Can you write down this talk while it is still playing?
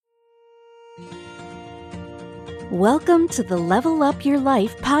Welcome to the Level Up Your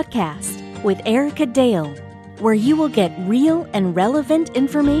Life podcast with Erica Dale, where you will get real and relevant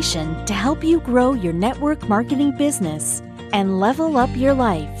information to help you grow your network marketing business and level up your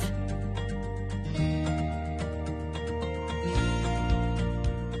life.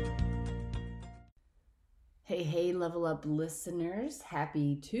 Hey, Level Up listeners.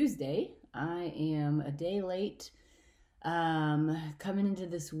 Happy Tuesday. I am a day late. Coming into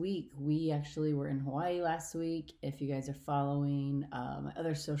this week, we actually were in Hawaii last week, if you guys are following my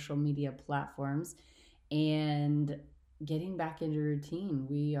other social media platforms, and getting back into routine.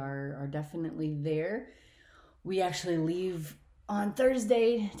 We are definitely there. We actually leave on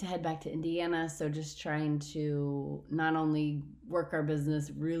Thursday to head back to Indiana, so just trying to not only work our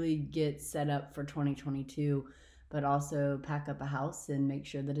business, really get set up for 2022, but also pack up a house and make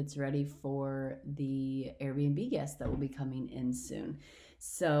sure that it's ready for the Airbnb guests that will be coming in soon.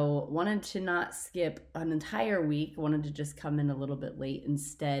 So wanted to not skip an entire week, wanted to just come in a little bit late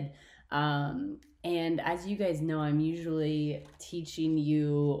instead. And as you guys know, I'm usually teaching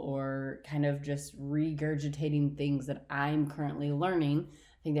you or kind of just regurgitating things that I'm currently learning.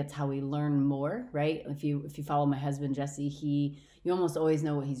 I think that's how we learn more, right? If you follow my husband, Jesse, you almost always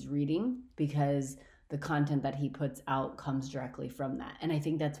know what he's reading because the content that he puts out comes directly from that. And I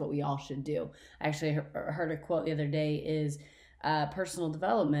think that's what we all should do. I actually heard a quote the other day is personal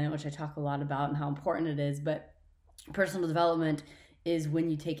development, which I talk a lot about and how important it is. But personal development is when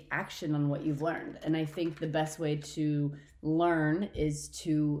you take action on what you've learned. And I think the best way to learn is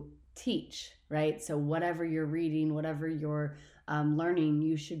to teach, right? So whatever you're reading, whatever you're learning,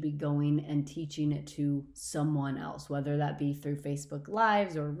 you should be going and teaching it to someone else, whether that be through Facebook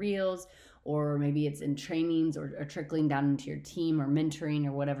Lives or Reels, or maybe it's in trainings or trickling down into your team or mentoring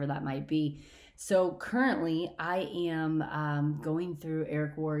or whatever that might be. So currently I am going through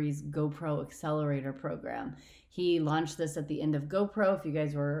Eric Worre's GoPro Accelerator program. He launched this at the end of GoPro, if you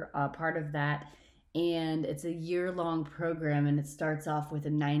guys were part of that. And it's a year-long program, and it starts off with a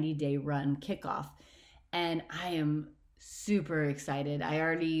 90-day run kickoff. And I am super excited. I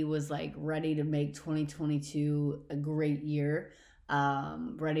already was ready to make 2022 a great year.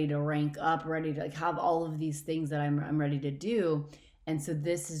 Ready to rank up, ready to have all of these things that I'm ready to do. And so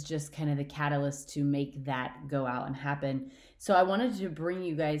this is just kind of the catalyst to make that go out and happen. So I wanted to bring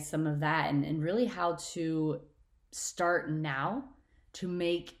you guys some of that and really how to start now to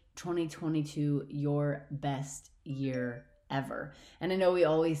make 2022 your best year ever. And I know we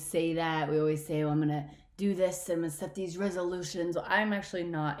always say that. We always say, I'm going to do this, I'm going to set these resolutions. I'm actually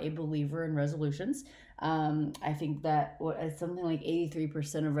not a believer in resolutions. I think that something like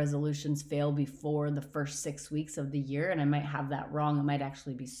 83% of resolutions fail before the first 6 weeks of the year, and I might have that wrong. It might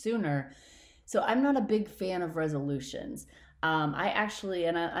actually be sooner. So I'm not a big fan of resolutions.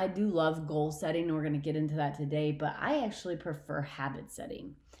 I do love goal setting, and we're going to get into that today, but I actually prefer habit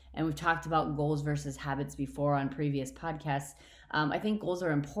setting. And we've talked about goals versus habits before on previous podcasts. I think goals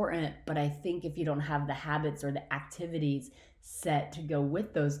are important, but I think if you don't have the habits or the activities set to go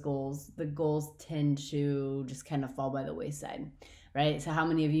with those goals, the goals tend to just kind of fall by the wayside, right? So how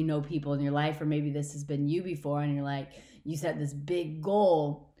many of you know people in your life, or maybe this has been you before, and you're like, you set this big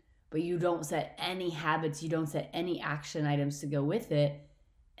goal, but you don't set any habits, you don't set any action items to go with it.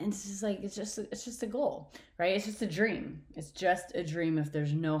 And it's just it's just a goal, right? It's just a dream. It's just a dream if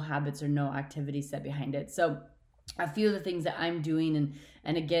there's no habits or no activity set behind it. So a few of the things that I'm doing,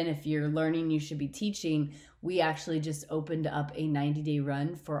 and again, if you're learning, you should be teaching. We actually just opened up a 90-day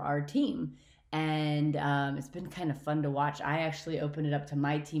run for our team. And it's been kind of fun to watch. I actually opened it up to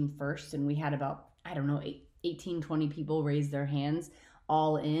my team first, and we had about, 18, 20 people raise their hands,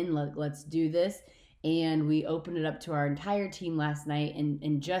 all in, let's do this. And we opened it up to our entire team last night.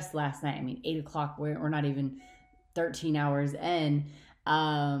 And just last night, 8 o'clock, we're not even 13 hours in.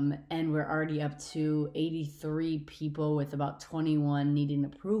 And we're already up to 83 people with about 21 needing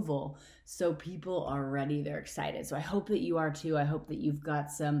approval. So people are ready, they're excited. So I hope that you are too. I hope that you've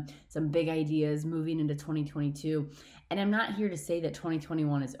got some big ideas moving into 2022. And I'm not here to say that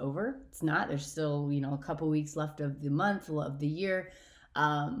 2021 is over. It's not. There's still, a couple weeks left of the month, of the year.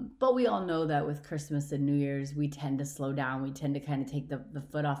 But we all know that with Christmas and New Year's, we tend to slow down. We tend to kind of take the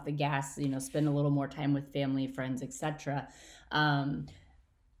foot off the gas, spend a little more time with family, friends, etc.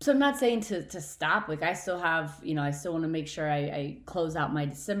 So I'm not saying to stop. I still have, I still want to make sure I close out my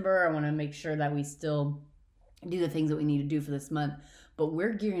December. I want to make sure that we still do the things that we need to do for this month. But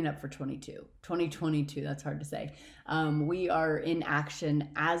we're gearing up for 2022. That's hard to say. We are in action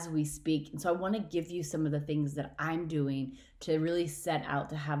as we speak. And so I want to give you some of the things that I'm doing to really set out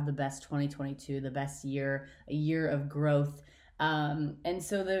to have the best 2022, the best year, a year of growth, And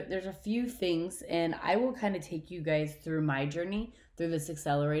so there's a few things, and I will kind of take you guys through my journey through this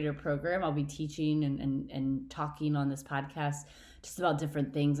accelerator program. I'll be teaching and talking on this podcast just about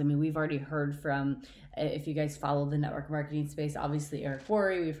different things. I mean, we've already heard from, if you guys follow the network marketing space, obviously Eric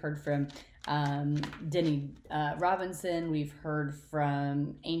Worre. We've heard from Denny Robinson. We've heard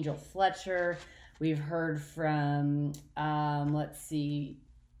from Angel Fletcher. We've heard from,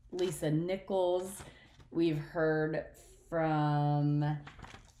 Lisa Nichols. We've heard from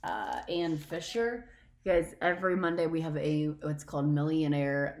Ann Fisher. You guys, every Monday we have what's called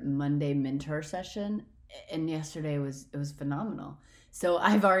Millionaire Monday Mentor Session, and yesterday it was phenomenal. So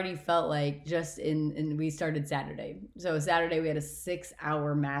I've already felt like we started Saturday. So Saturday we had a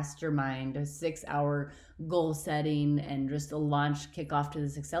 6-hour mastermind, a 6-hour goal setting, and just a launch kickoff to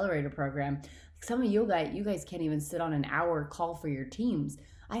this accelerator program. Some of you guys can't even sit on an hour call for your teams.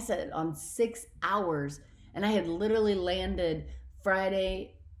 I sat on 6 hours, and I had literally landed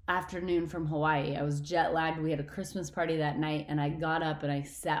Friday afternoon from Hawaii. I was jet lagged. We had a Christmas party that night, and I got up and I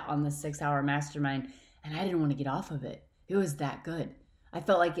sat on the 6-hour mastermind, and I didn't want to get off of it. It was that good. I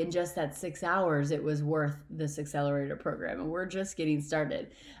felt like in just that 6 hours, it was worth this accelerator program, and we're just getting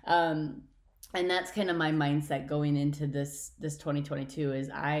started. And that's kind of my mindset going into this 2022 is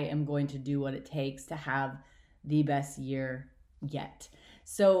I am going to do what it takes to have the best year yet.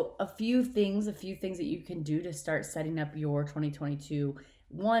 So a few things that you can do to start setting up your 2022.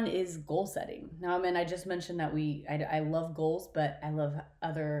 One is goal setting. Now, I mean, I just mentioned that I love goals, but I love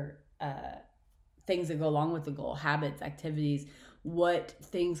other things that go along with the goal, habits, activities. What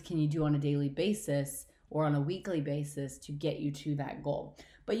things can you do on a daily basis or on a weekly basis to get you to that goal?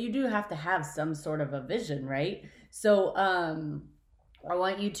 But you do have to have some sort of a vision, right? So I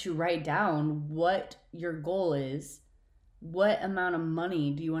want you to write down what your goal is. What amount of money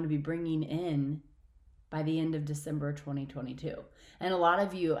do you want to be bringing in by the end of December 2022? And a lot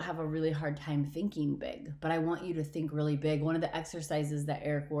of you have a really hard time thinking big, but I want you to think really big. One of the exercises that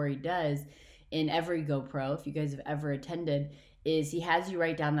Eric Worre does in every GoPro, if you guys have ever attended, is he has you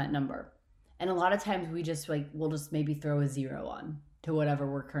write down that number. And a lot of times we'll just maybe throw a 0 on to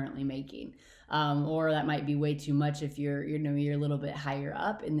whatever we're currently making. Or that might be way too much if you're a little bit higher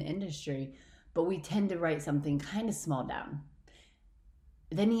up in the industry, but we tend to write something kind of small down.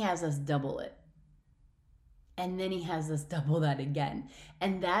 Then he has us double it. And then he has us double that again.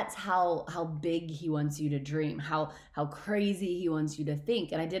 And that's how big he wants you to dream, how crazy he wants you to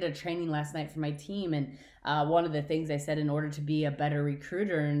think. And I did a training last night for my team. And one of the things I said, in order to be a better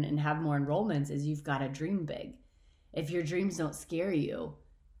recruiter and have more enrollments, is you've got to dream big. If your dreams don't scare you,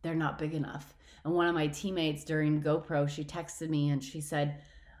 they're not big enough. And one of my teammates during GoPro, she texted me and she said,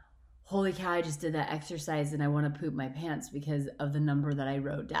 "Holy cow, I just did that exercise and I want to poop my pants because of the number that I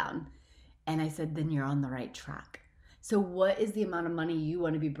wrote down." And I said, then you're on the right track. So what is the amount of money you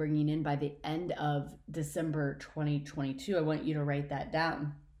want to be bringing in by the end of December 2022? I want you to write that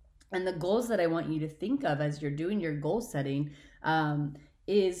down. And the goals that I want you to think of as you're doing your goal setting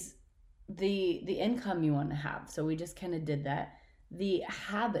is the income you want to have. So we just kind of did that. The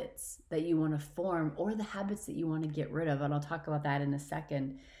habits that you want to form or the habits that you want to get rid of. And I'll talk about that in a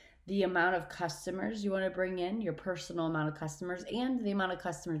second. The amount of customers you want to bring in, your personal amount of customers, and the amount of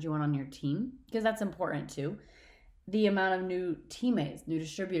customers you want on your team, because that's important too. The amount of new teammates, new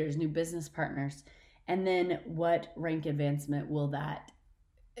distributors, new business partners, and then what rank advancement will that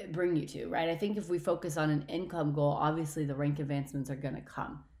bring you to, right? I think if we focus on an income goal, obviously the rank advancements are going to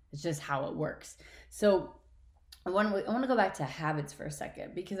come. It's just how it works. So I want to go back to habits for a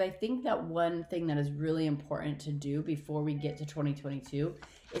second, because I think that one thing that is really important to do before we get to 2022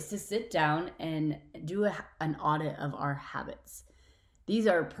 is to sit down and do an audit of our habits. These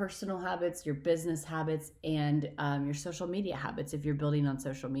are personal habits, your business habits, and your social media habits if you're building on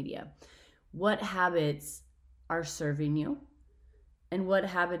social media. What habits are serving you, and what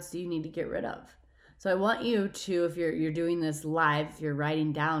habits do you need to get rid of? So I want you to, if you're doing this live, if you're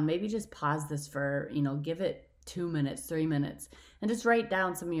writing down, maybe just pause this for, give it 2 minutes, 3 minutes, and just write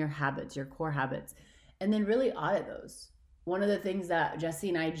down some of your habits, your core habits, and then really audit those. One of the things that Jesse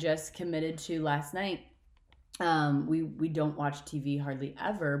and I just committed to last night, we don't watch TV hardly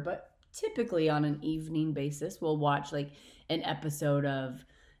ever, but typically on an evening basis, we'll watch like an episode of,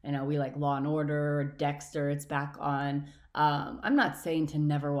 we like Law and Order or Dexter, it's back on. I'm not saying to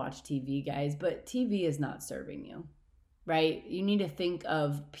never watch TV, guys, but TV is not serving you. Right? You need to think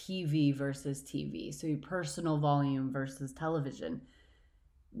of PV versus TV. So your personal volume versus television.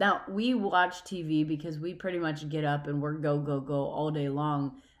 Now, we watch TV because we pretty much get up and we're go all day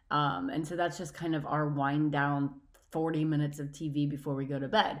long. And so that's just kind of our wind down 40 minutes of TV before we go to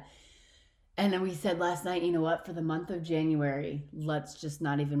bed. And then we said last night, you know what, for the month of January, let's just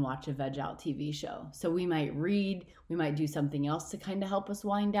not even watch a veg out TV show. So we might read, we might do something else to kind of help us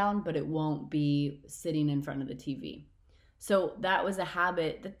wind down, but it won't be sitting in front of the TV. So that was a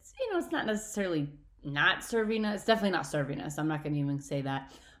habit that's, it's not necessarily not serving us. It's definitely not serving us. I'm not going to even say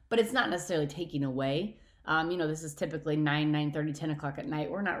that, but it's not necessarily taking away. This is typically 9:30, 10 o'clock at night.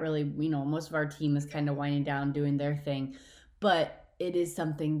 We're not really, most of our team is kind of winding down, doing their thing, but it is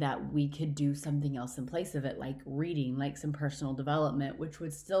something that we could do something else in place of it, like reading, like some personal development, which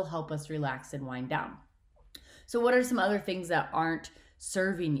would still help us relax and wind down. So what are some other things that aren't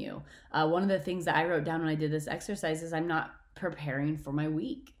serving you? One of the things that I wrote down when I did this exercise is I'm not preparing for my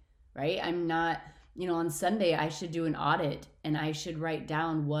week, right? I'm not, on Sunday, I should do an audit and I should write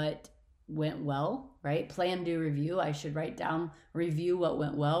down what went well, right? Plan, do, review. I should write down, review what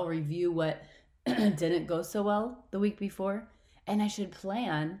went well, review what didn't go so well the week before. And I should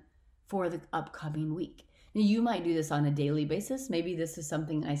plan for the upcoming week. Now, you might do this on a daily basis. Maybe this is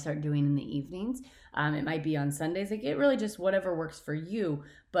something I start doing in the evenings. It might be on Sundays. Like, it really just whatever works for you.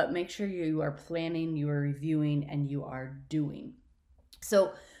 But make sure you are planning, you are reviewing, and you are doing.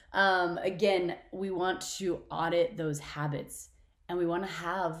 So again, we want to audit those habits. And we want to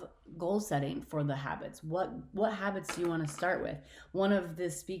have goal setting for the habits. What habits do you want to start with? One of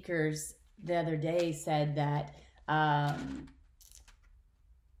the speakers the other day said that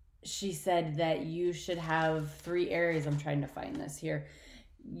she said that you should have 3 areas. I'm trying to find this here.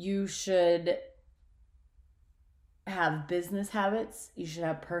 You should have business habits, you should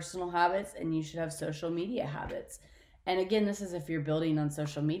have personal habits, and you should have social media habits. And again, this is if you're building on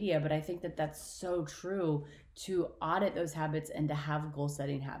social media, but I think that that's so true to audit those habits and to have goal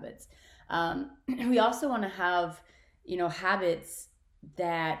setting habits. We also want to have, habits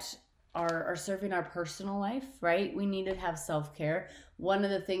that are serving our personal life, right? We need to have self-care. One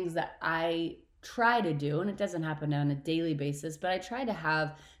of the things that I try to do, and it doesn't happen on a daily basis, but I try to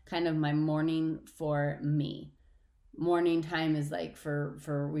have kind of my morning for me. Morning time is like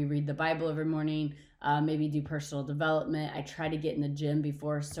for we read the Bible every morning, maybe do personal development. I try to get in the gym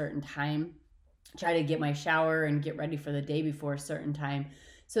before a certain time, try to get my shower and get ready for the day before a certain time.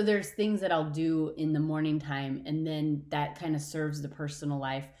 So there's things that I'll do in the morning time, and then that kind of serves the personal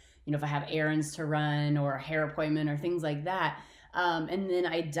life. If I have errands to run or a hair appointment or things like that. And then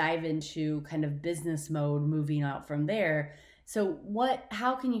I dive into kind of business mode, moving out from there. So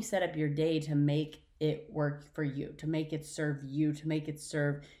how can you set up your day to make it work for you, to make it serve you, to make it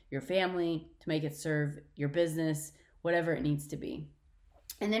serve your family, to make it serve your business, whatever it needs to be.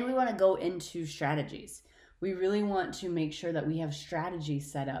 And then we want to go into strategies. We really want to make sure that we have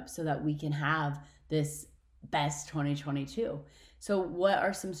strategies set up so that we can have this best 2022. So what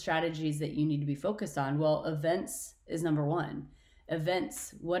are some strategies that you need to be focused on? Well, events is number one.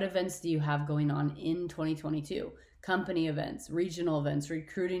 Events, what events do you have going on in 2022? Company events, regional events,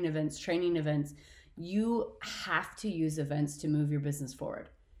 recruiting events, training events. You have to use events to move your business forward.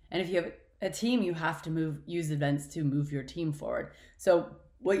 And if you have a team, you have to use events to move your team forward. So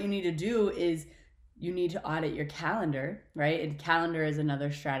what you need to do is you need to audit your calendar, right? And calendar is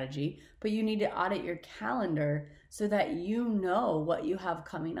another strategy, but you need to audit your calendar so that you know what you have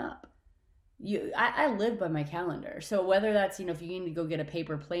coming up. I live by my calendar. So whether that's, if you need to go get a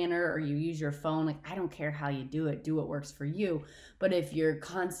paper planner or you use your phone, like, I don't care how you do it, do what works for you. But if you're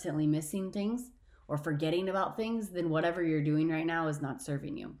constantly missing things or forgetting about things, then whatever you're doing right now is not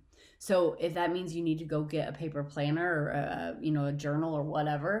serving you. So if that means you need to go get a paper planner or a journal or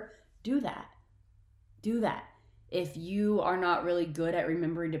whatever, do that. If you are not really good at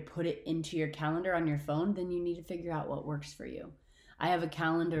remembering to put it into your calendar on your phone, then you need to figure out what works for you. I have a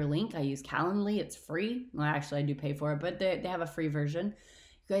calendar link. I use Calendly. It's free. Well, actually, I do pay for it, but they have a free version.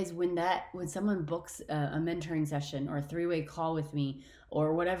 You guys, when someone books a mentoring session or a 3-way call with me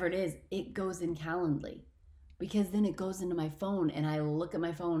or whatever it is, it goes in Calendly, because then it goes into my phone and I look at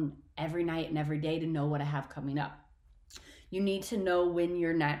my phone every night and every day to know what I have coming up. You need to know when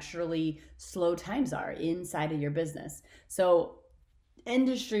your naturally slow times are inside of your business. So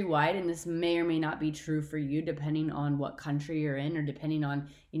industry-wide, and this may or may not be true for you depending on what country you're in or depending on,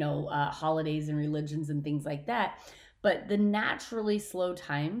 holidays and religions and things like that. But the naturally slow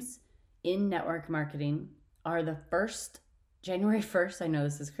times in network marketing are the January 1st, I know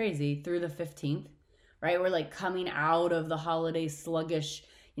this is crazy, through the 15th, right? We're like coming out of the holiday sluggish.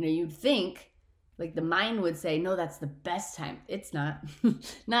 You'd think, like, the mind would say, no, that's the best time. It's not,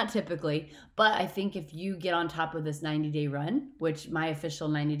 not typically. But I think if you get on top of this 90-day run, which my official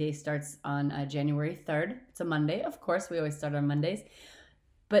 90 days starts on January 3rd. It's a Monday. Of course, we always start on Mondays.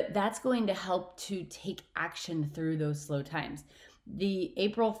 But that's going to help to take action through those slow times. The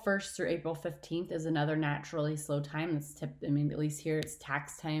April 1st through April 15th is another naturally slow time. At least here it's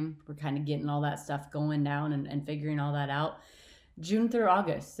tax time. We're kind of getting all that stuff going down and figuring all that out. June through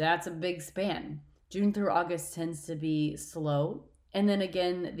August, that's a big span. June through August tends to be slow. And then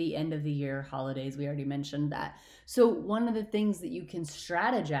again, the end of the year holidays, we already mentioned that. So one of the things that you can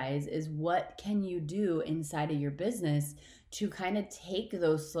strategize is what can you do inside of your business to kind of take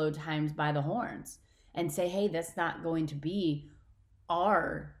those slow times by the horns and say, hey, that's not going to be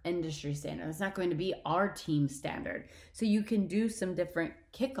our industry standard. It's not going to be our team standard. So you can do some different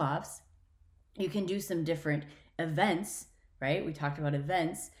kickoffs. You can do some different events, right? We talked about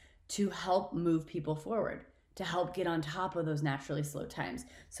events to help move people forward, to help get on top of those naturally slow times.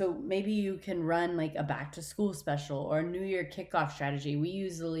 So maybe you can run like a back to school special or a New Year kickoff strategy. We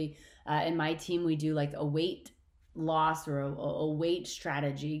usually, in my team, we do like a weight loss or a weight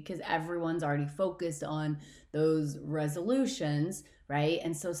strategy because everyone's already focused on those resolutions, right?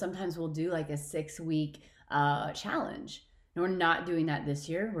 And so sometimes we'll do like a 6-week challenge. And we're not doing that this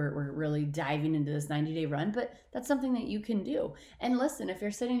year. We're really diving into this 90-day run, but that's something that you can do. And listen, if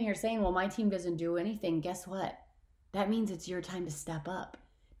you're sitting here saying, well, my team doesn't do anything, guess what? That means it's your time to step up.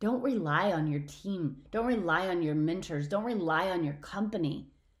 Don't rely on your team. Don't rely on your mentors. Don't rely on your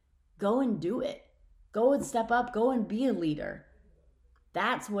company. Go and do it. Go and step up. Go and be a leader.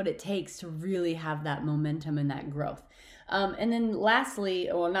 That's what it takes to really have that momentum and that growth. And then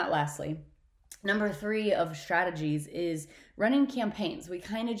number 3 of strategies is running campaigns. We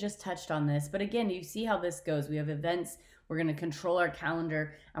kind of just touched on this, but again, you see how this goes. We have events, we're going to control our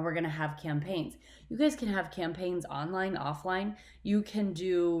calendar, and we're going to have campaigns. You guys can have campaigns online, offline. You can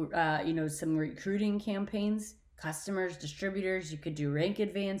do, some recruiting campaigns, customers, distributors. You could do rank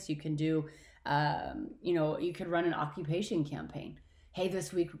advance. You can do, you could run an occupation campaign. Hey,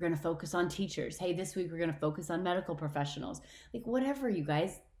 this week we're going to focus on teachers. Hey, this week we're going to focus on medical professionals. Like whatever, you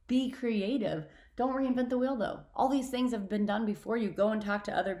guys. Be creative. Don't reinvent the wheel though. All these things have been done before you. Go and talk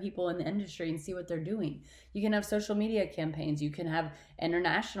to other people in the industry and see what they're doing. You can have social media campaigns. You can have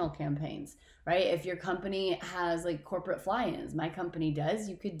international campaigns, right? If your company has like corporate fly-ins, my company does,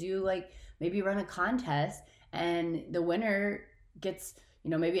 you could do like maybe run a contest and the winner gets,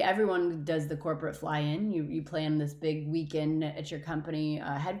 maybe everyone does the corporate fly-in. You plan this big weekend at your company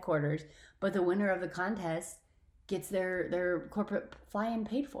headquarters, but the winner of the contest gets their corporate fly-in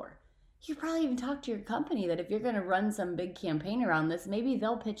paid for. You probably even talk to your company that if you're going to run some big campaign around this, maybe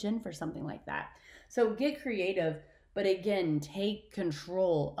they'll pitch in for something like that. So get creative, but again, take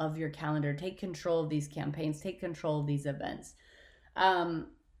control of your calendar, take control of these campaigns, take control of these events. The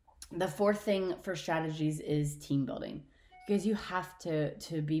 4th thing for strategies is team building, because you have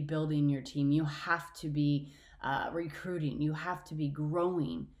to be building your team. You have to be recruiting. You have to be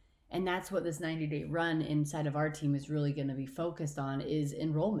growing. And that's what this 90-day run inside of our team is really going to be focused on, is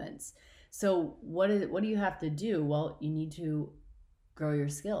enrollments. So what do you have to do? Well, you need to grow your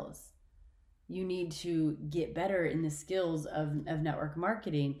skills. You need to get better in the skills of network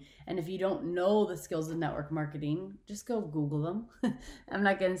marketing. And if you don't know the skills of network marketing, just go Google them. I'm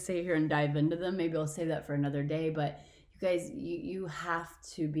not going to sit here and dive into them. Maybe I'll save that for another day. But you guys, you have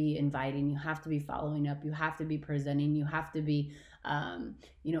to be inviting. You have to be following up. You have to be presenting. You have to be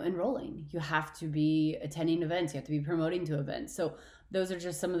enrolling. You have to be attending events. You have to be promoting to events. So those are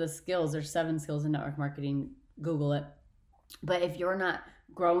just some of the skills. There's 7 skills in network marketing. Google it. But if you're not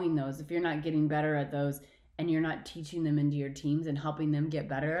growing those, if you're not getting better at those, and you're not teaching them into your teams and helping them get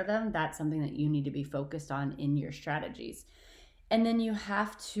better at them, that's something that you need to be focused on in your strategies. And then you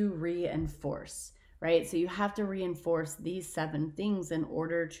have to reinforce, right? So you have to reinforce these 7 things in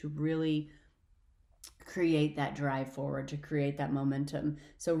order to really create that drive forward, to create that momentum.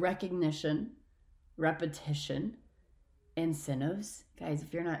 So recognition, repetition, incentives. Guys,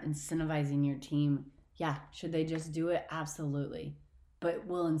 if you're not incentivizing your team, should they just do it? Absolutely. But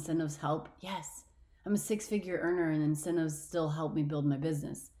will incentives help? Yes. I'm a 6-figure earner and incentives still help me build my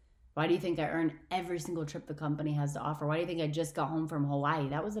business. Why do you think I earned every single trip the company has to offer? Why do you think I just got home from Hawaii?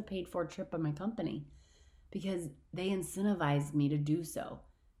 That was a paid for trip by my company because they incentivized me to do so.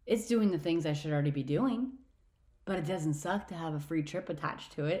 It's doing the things I should already be doing, but it doesn't suck to have a free trip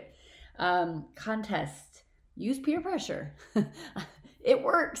attached to it. Contest. Use peer pressure. It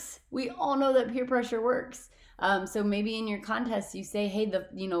works. We all know that peer pressure works. So maybe in your contest, you say, hey,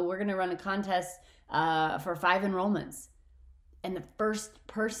 we're going to run a contest for 5 enrollments. And the first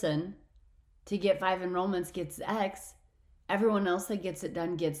person to get 5 enrollments gets X. Everyone else that gets it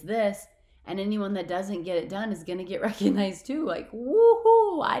done gets this. And anyone that doesn't get it done is going to get recognized too. Like,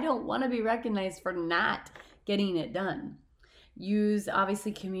 woohoo, I don't want to be recognized for not getting it done. Use,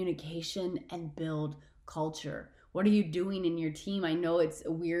 obviously, communication and build culture. What are you doing in your team? I know it's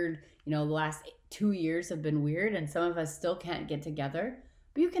weird, the last 2 years have been weird and some of us still can't get together,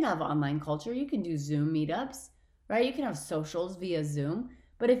 but you can have online culture. You can do Zoom meetups, right? You can have socials via Zoom.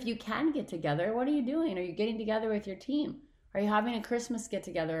 But if you can get together, what are you doing? Are you getting together with your team? Are you having a Christmas get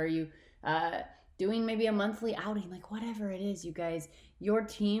together? Are you doing maybe a monthly outing? Like whatever it is, you guys, your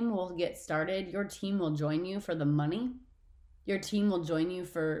team will get started. Your team will join you for the money. Your team will join you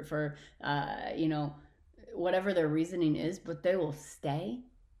for whatever their reasoning is, but they will stay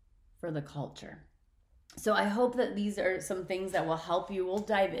for the culture. So I hope that these are some things that will help you. We'll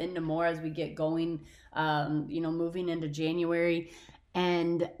dive into more as we get going, moving into January.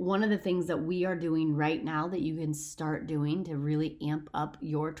 And one of the things that we are doing right now that you can start doing to really amp up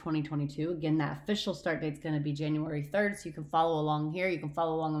your 2022, again, that official start date is going to be January 3rd. So you can follow along here. You can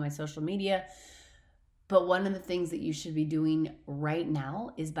follow along on my social media. But one of the things that you should be doing right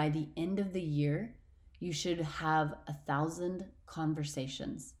now is by the end of the year, you should have 1,000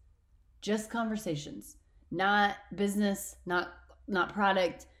 conversations. Just conversations. Not business, not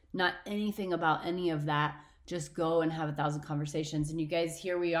product, not anything about any of that. Just go and have 1,000 conversations. And you guys,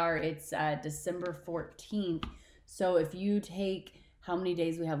 here we are. It's December 14th. So if you take how many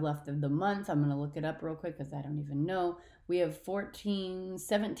days we have left of the month, I'm going to look it up real quick because I don't even know. We have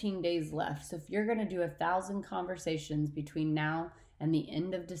 17 days left. So if you're going to do 1,000 conversations between now and the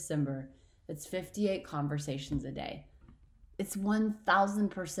end of December, it's 58 conversations a day. It's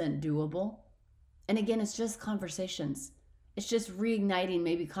 1,000% doable. And again, it's just conversations. It's just reigniting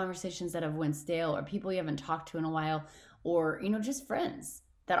maybe conversations that have went stale or people you haven't talked to in a while or, just friends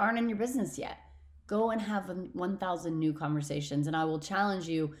that aren't in your business yet. Go and have 1,000 new conversations. And I will challenge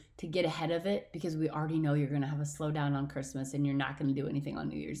you to get ahead of it because we already know you're going to have a slowdown on Christmas and you're not going to do anything on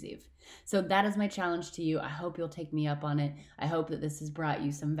New Year's Eve. So that is my challenge to you. I hope you'll take me up on it. I hope that this has brought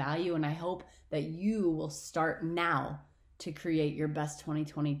you some value and I hope that you will start now to create your best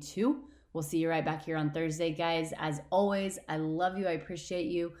 2022. We'll see you right back here on Thursday, guys. As always, I love you. I appreciate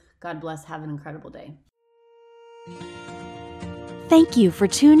you. God bless. Have an incredible day. Thank you for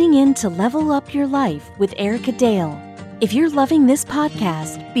tuning in to Level Up Your Life with Erica Dale. If you're loving this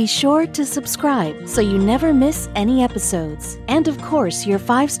podcast, be sure to subscribe so you never miss any episodes. And of course, your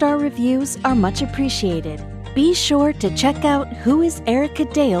 5-star reviews are much appreciated. Be sure to check out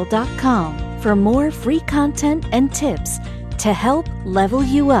whoisericadale.com for more free content and tips to help level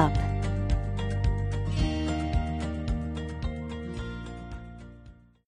you up.